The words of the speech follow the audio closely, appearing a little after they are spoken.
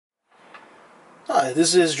Hi,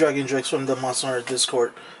 this is Dragon Drix from the Monster Hunter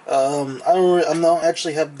Discord. I don't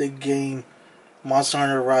actually have the game Monster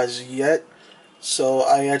Hunter Rise yet, so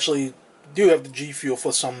I actually do have the G Fuel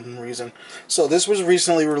for some reason. So this was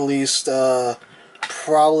recently released,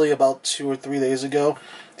 probably about 2 or 3 days ago,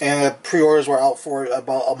 and pre-orders were out for it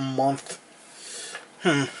about a month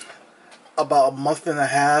and a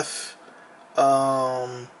half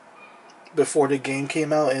um, before the game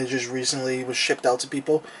came out, and it just recently was shipped out to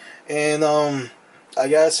people. And I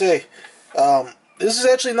gotta say, this is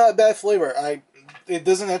actually not a bad flavor. It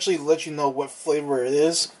doesn't actually let you know what flavor it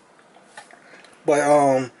is,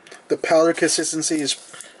 but the powder consistency is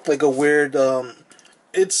like a weird.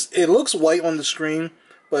 It looks white on the screen,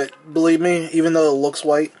 but believe me, even though it looks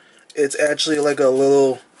white, it's actually like a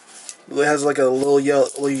little. It has like a little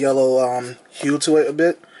yellow hue to it a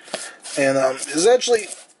bit, and it's actually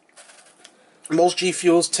most G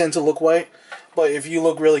Fuels tend to look white, but if you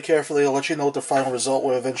look really carefully, it'll let you know what the final result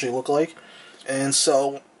will eventually look like. And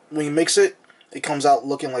so when you mix it, it comes out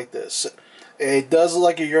looking like this. It does look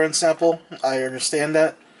like a urine sample. I understand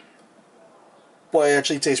that, but it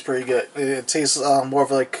actually tastes pretty good. It tastes more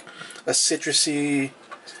of like a citrusy.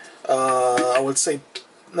 I would say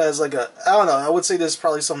there's like a I don't know. I would say there's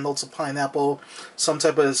probably some notes of pineapple, some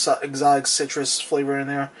type of exotic citrus flavor in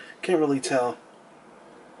there. Can't really tell.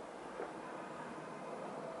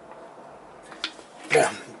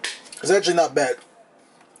 Yeah, it's actually not bad.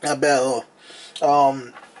 Not bad at all.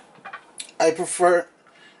 Um, I prefer.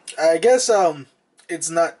 I guess it's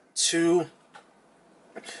not too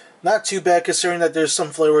bad considering that there's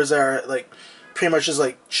some flavors that are like pretty much just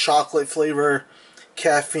like chocolate flavor,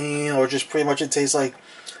 caffeine, or just pretty much it tastes like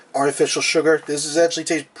artificial sugar. This is actually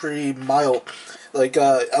tastes pretty mild. Like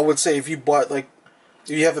I would say if you bought like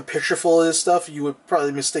if you have a picture full of this stuff, you would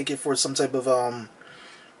probably mistake it for some type of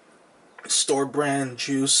store brand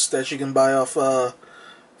juice that you can buy off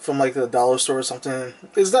from like the dollar store or something.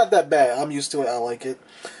 It's not that bad. I'm used to it. I like it.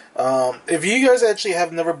 If you guys actually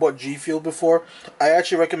have never bought G Fuel before, I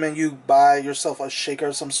actually recommend you buy yourself a shaker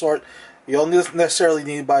of some sort. You don't necessarily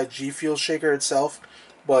need to buy a G Fuel shaker itself,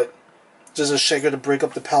 but just a shaker to break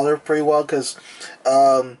up the powder pretty well because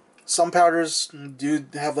some powders do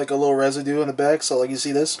have like a little residue in the bag. So like you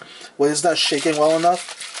see this, when it's not shaking well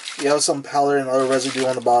enough, you have some powder and other residue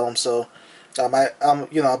on the bottom. So I'm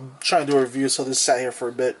trying to do a review, so this sat here for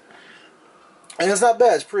a bit, and it's not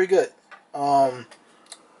bad. It's pretty good. Um,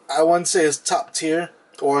 I wouldn't say it's top tier,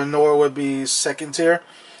 or nor would be second tier.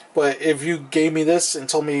 But if you gave me this and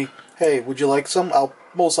told me, "Hey, would you like some?" I'll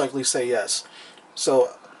most likely say yes. So,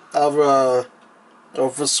 of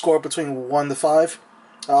a score between 1 to 5,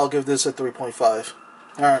 I'll give this a 3.5.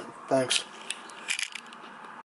 All right, thanks.